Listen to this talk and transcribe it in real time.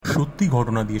সত্যি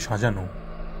ঘটনা দিয়ে সাজানো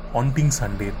হন্টিং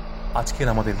সানডের আজকের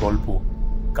আমাদের গল্প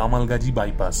কামালগাজি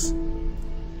বাইপাস।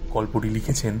 গল্পটি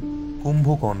লিখেছেন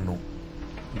কুম্ভকর্ণ।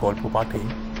 গল্প পাঠে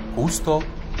কৌস্তব,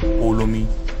 পৌলমী,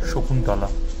 শকুন্তলা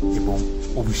এবং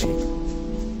অভিষেক।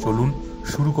 চলুন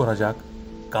শুরু করা যাক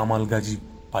কামালগাজি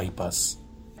বাইপাস।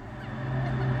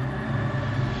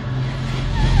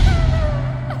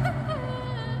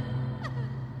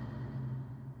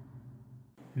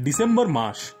 ডিসেম্বর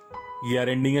মাস, ইয়ার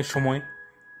এন্ডিং এর সময়।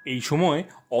 এই সময়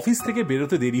অফিস থেকে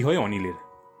বেরোতে দেরি হয় অনিলের।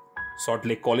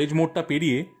 সল্টলেক কলেজ মোড়টা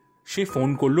পেরিয়ে সে ফোন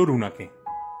করলো রুনাকে।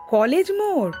 কলেজ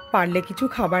মোড়, পারলে কিছু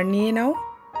খাবার নিয়ে নাও,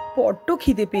 বড্ড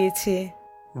খিদে পেয়েছে।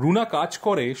 রুনা কাজ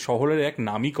করে শহরের এক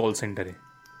নামি কল সেন্টারে।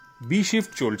 বি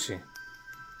শিফট চলছে।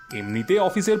 এমনিতে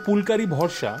অফিসের পুলকারি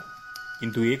ভরসা,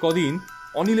 কিন্তু এ কদিন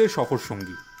অনিলের সফর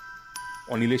সঙ্গী।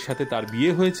 অনিলের সাথে তার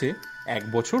বিয়ে হয়েছে 1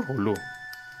 বছর হলো।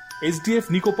 এসডিএফ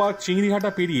নিকো পার্ক চিংড়িহাটা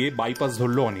পেরিয়ে বাইপাস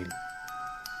ধরল অনিল।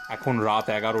 এখন রাত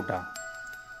 11টা।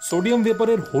 সোডিয়াম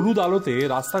ভেপারের হলুদ আলোতে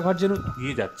রাস্তাঘাট যেন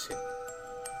ধুয়ে যাচ্ছে।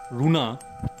 রুনা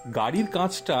গাড়ির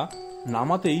কাঁচটা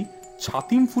নামাতেই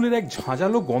ছাতিম ফুলের এক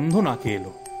ঝাঁঝালো গন্ধ নাকে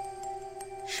এলো।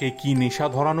 সে কি নেশা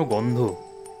ধরানো গন্ধ!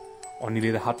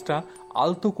 অনিলের হাতটা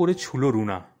আলতো করে ছুলো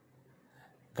রুনা।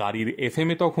 গাড়ির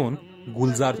এফএমে তখন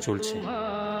গুলজার চলছে।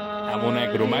 এমন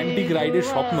এক রোমান্টিক রাইডের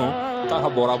স্বপ্ন তাহা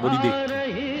বরাবরই দেখত।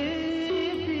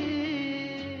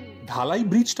 ঢালাই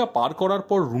ব্রিজটা পার করার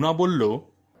পর রুনা বলল,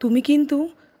 তুমি কিন্তু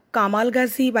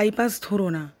কামালগাজি বাইপাস ধরো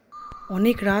না,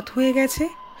 অনেক রাত হয়ে গেছে,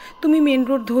 তুমি মেন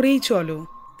রোড ধরেই চলো।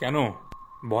 কেন,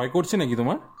 ভয় করছে নাকি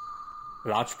তোমার?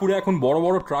 রাজপুরে এখন বড়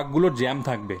বড় ট্রাকগুলোর জ্যাম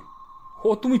থাকবে। ও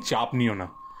তুমি চাপ নিও না,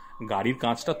 গাড়ির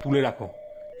কাঁচটা তুলে রাখো,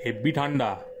 হেব্বি ঠান্ডা।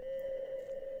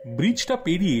 ব্রিজটা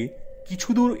পেরিয়ে কিছু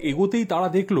দূর এগোতেই তারা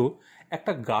দেখলো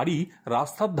একটা গাড়ি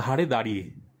রাস্তার ধারে দাঁড়িয়ে।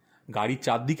 গাড়ির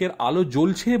চারদিকের আলো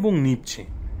জ্বলছে এবং নিভছে।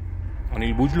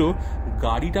 অনিল বুঝলো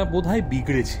গাড়িটা বোধহয়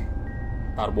বিগড়েছে।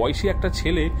 তার বয়সী একটা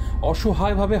ছেলে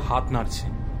অসহায়ভাবে হাত নাড়ছে।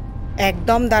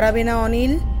 একদম দাঁড়াবে না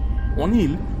অনিল।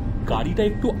 অনিল গাড়িটা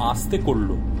একটু আস্তে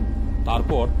করলো।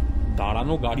 তারপর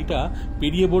দাঁড়ানো গাড়িটা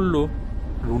পেরিয়ে বলল,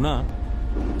 রুনা,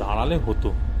 দাঁড়ালে হতো।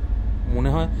 মনে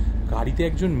হয় গাড়িতে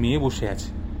একজন মেয়ে বসে আছে,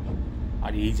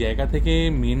 আর এই জায়গা থেকে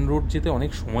মেন রোড যেতে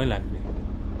অনেক সময় লাগবে।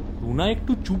 রুনা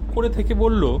একটু চুপ করে থেকে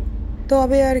বলল,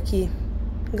 তবে আর কি,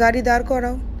 গাড়ি দাঁড়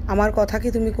করাও। আমার কথা কি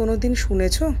তুমি কোনোদিন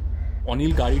শুনেছো?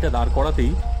 অনিল গাড়িটা দাঁড়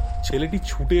করাতেই ছেলেটি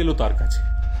ছুটে এলো তার কাছে,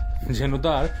 যেন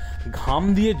তার ঘাম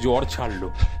দিয়ে জ্বর ছাড়লো।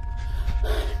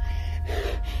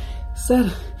 স্যার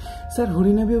স্যার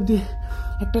হরিনাবি অবধি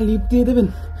একটা লিফট দিয়ে দেবেন?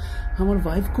 আমার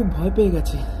ওয়াইফ খুব ভয় পেয়ে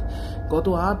গেছে। গত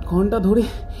 8 ঘন্টা ধরে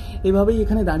এভাবেই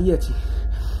এখানে দাঁড়িয়ে আছি।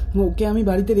 ওকে আমি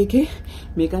বাড়িতে রেখে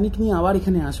মেকানিক নিয়ে আবার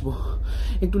এখানে আসবো।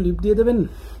 একটু লিফট দিয়ে দেবেন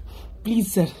প্লিজ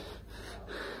স্যার।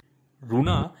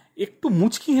 রুনা একটু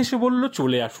মুচকি হেসে বলল,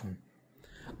 চলে আসুন।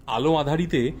 আলো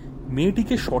আধারিতে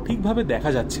মেয়েটিকে সঠিকভাবে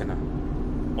দেখা যাচ্ছে না।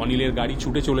 অনিলের গাড়ি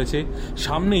ছুটে চলেছে।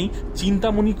 সামনেই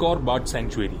চিন্তামণি কর বার্ড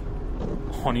স্যাংচুয়ারি।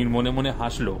 অনিল মনে মনে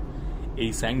হাসলো।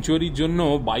 এই স্যাংচুয়ারির জন্য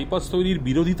বাইপাস তৈরির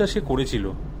বিরোধিতা সে করেছিল,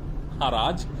 আর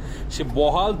আজ সে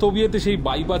বহাল তবিয়তে সেই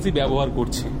বাইপাসই ব্যবহার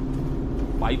করছে।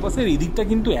 বাইপাসের এদিকটা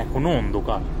কিন্তু এখনো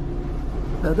অন্ধকার।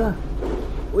 দাদা,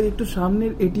 ওই একটু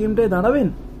সামনের এটিএমটায় দাঁড়াবেন?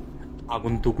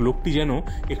 আগন্তুক লোকটি যেন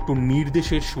একটু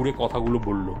নির্দেশের সুরে কথাগুলো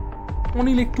বলল।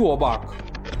 অনিল একটু অবাক,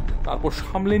 তারপর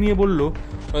সামলে নিয়ে বলল,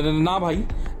 না ভাই,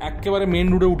 একেবারে মেন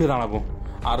রোডে উঠে দাঁড়াবো।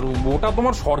 আর ওটা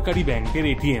তোমার সরকারি ব্যাংকের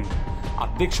এটিএম,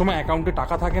 অর্ধেক সময় অ্যাকাউন্টে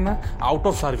টাকা থাকে না, আউট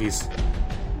অফ সার্ভিস।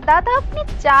 দাদা, আপনি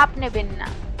চাপ নেবেন না,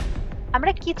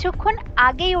 আমরা কিছুক্ষণ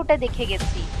আগেই ওটা দেখে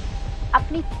গেছি।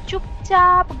 আপনি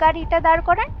চুপচাপ গাড়িটা দাঁড়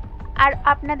করান আর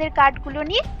আপনাদের কার্ডগুলো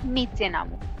নিয়ে নিচে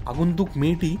নামুন। আগন্তুক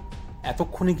মেয়েটি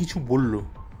এতক্ষণে কিছু বলল।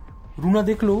 রুনা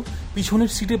দেখলো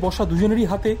পিছনের সিটে বসা দুজনেরই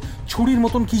হাতে ছুরির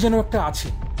মতন কি যেন একটা আছে।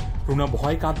 রুনা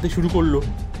ভয় কাঁদতে শুরু করলো।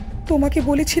 তোমাকে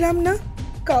বলেছিলাম না,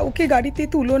 কাউকে গাড়িতে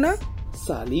তুলো না।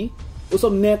 সালি,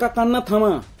 ওসব নেকা কান্না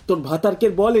থামা। তোর ভাতারকে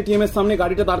বল এটিএম এর সামনে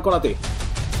গাড়িটা দাঁড় করাতে।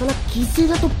 শালা কিসের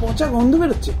এত পচা গন্ধ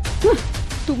বেরোচ্ছে।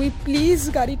 তুমি প্লিজ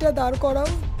গাড়িটা দাঁড়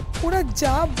করাও, ওরা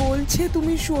যা বলছে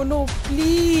তুমি শোনো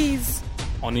প্লিজ।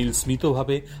 অনিল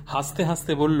স্মিতভাবে হাসতে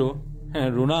হাসতে বলল, হ্যাঁ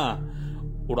রুনা,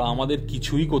 ওরা আমাদের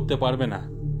কিছুই করতে পারবে না।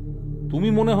 তুমি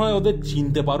মনে হয় ওদের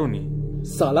চিনতে পারোনি।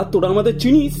 শালা, তোরা আমাদের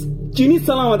চিনিস? চিনিস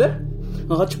শালা আমাদের?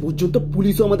 আজ পর্যন্ত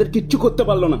পুলিশও আমাদের কিচ্ছু করতে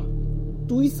পারলো না।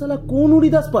 তুই শালা কোন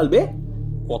উড়িদাস পালবে?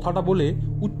 কথাটা বলে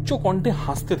উচ্চ কণ্ঠে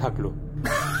হাসতে থাকলো।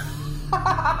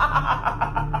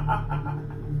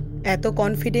 এত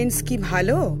কনফিডেন্স কি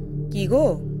ভালো? কি গো,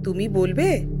 তুমি বলবে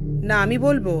না আমি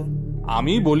বলবো?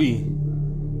 আমি বলি,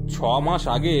 6 মাস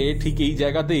আগে ঠিক এই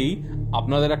জায়গাতেই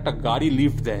আপনাদের একটা গাড়ি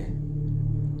লিফট দেয়।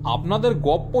 আপনাদের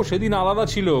গপ্প সেদিন আলাদা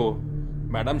ছিল,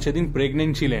 ম্যাডাম সেদিন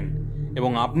প্রেগনেন্ট ছিলেন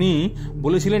এবং আপনি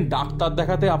বলেছিলেন ডাক্তার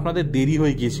দেখাতে আপনাদের দেরি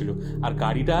হয়ে গিয়েছিল আর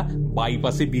গাড়িটা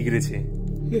বাইপাসে বিগড়েছে।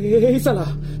 এই সালা,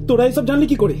 তোরা এসব জানলি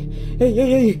কি করে? এই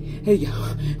এই এই এই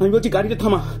আমি বলছি গাড়িটা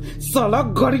থামা, সালা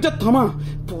গাড়িটা থামা,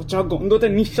 পচা গন্ধতে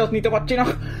নিঃশ্বাস নিতে পারছি না।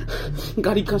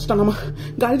 গাড়ির কাজটা নামা,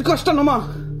 গাড়ির কাজটা নামা।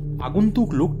 আগন্তুক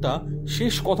লোকটা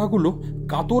শেষ কথাগুলো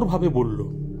কাতরভাবে বলল।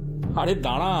 আরে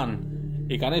দাঁড়ান,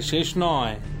 এখানে শেষ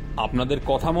নয়। আপনাদের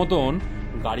কথা মতন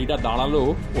গাড়িটা দাঁড়ালো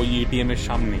ওই এটিএম এর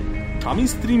সামনে। স্বামী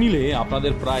স্ত্রী মিলে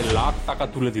আপনাদের প্রায় $1,00,000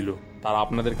 তুলে দিল। তারা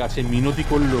আপনাদের কাছে মিনতি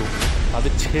করলো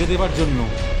তাদের ছেড়ে দেবার জন্য।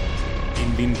 3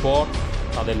 দিন পর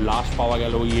তাদের লাশ পাওয়া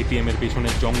গেল ওই এটিএম এর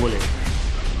পেছনের জঙ্গলে।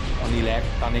 অনিল এক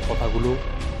টানে কথাগুলো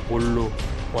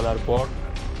বলার পর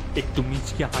একটু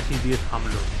মিচকে হাসি দিয়ে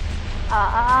থামল।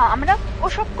 আমরা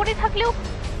ওসব করে থাকলেও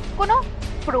কোনো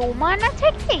প্রমাণ আছে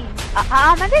কি?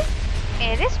 আমাদের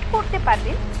অ্যারেস্ট করতে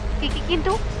পারবেন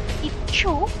কিন্তু কিচ্ছু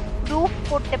প্রুফ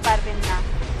করতে পারবেন না।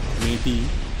 মেয়েটি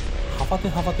হাঁপাতে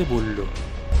হাঁপাতে বলল।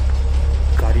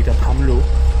 গাড়িটা থামলো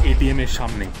এটিএম এর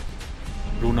সামনে।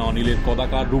 রুনা অনিলের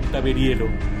কদাকার রূপটা বেরিয়ে এলো,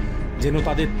 যেন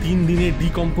তাদের 3 দিনের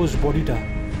ডিকম্পোজ বডিটা।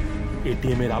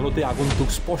 এটিএম এর আলোতে আগন্তুক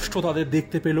স্পষ্ট তাদের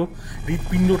দেখতে পেল।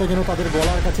 হৃৎপিণ্ডটা যেন তাদের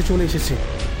গলার কাছে চলে এসেছে।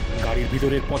 গাড়ির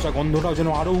ভিতরের পচা গন্ধটাও যেন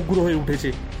আরো উগ্র হয়ে উঠেছে,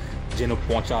 যেন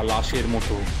পচা লাশের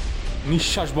মতো।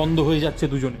 নিঃশ্বাস বন্ধ হয়ে যাচ্ছে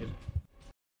দুজনের।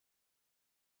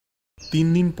 3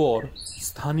 দিন পর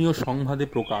স্থানীয় সংবাদে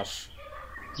প্রকাশ,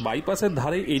 বাইপাসের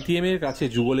ধারে এটিএম এর কাছে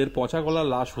যুগলের পচা গলার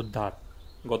লাশ উদ্ধার।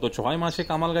 গত 6 মাসে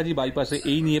কামালগাজি বাইপাসে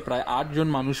এই নিয়ে প্রায় 8 জন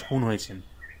মানুষ খুন হয়েছেন।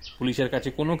 পুলিশের কাছে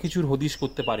কোনো কিছুর হদিশ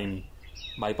করতে পারেনি।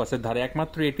 বাইপাসের ধারে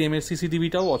একমাত্র এটিএম এর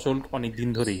সিসিটিভিটাও অচল অনেক দিন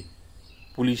ধরেই।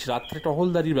 পুলিশ রাত্রে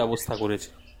টহলদারির ব্যবস্থা করেছে।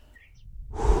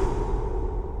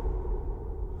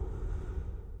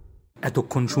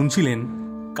 এতক্ষণ শুনছিলেন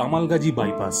কামালগাজি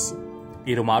বাইপাস।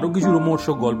 এরম আরও কিছু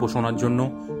রোমহর্ষক গল্প শোনার জন্য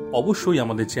অবশ্যই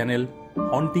আমাদের চ্যানেল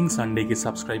হন্টিং সানডেকে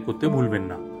সাবস্ক্রাইব করতে ভুলবেন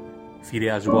না। ফিরে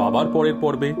আসবো আবার পরের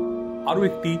পর্বে আরও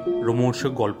একটি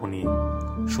রোমহর্ষক গল্প নিয়ে।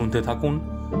 শুনতে থাকুন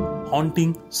হন্টিং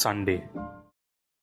সানডে।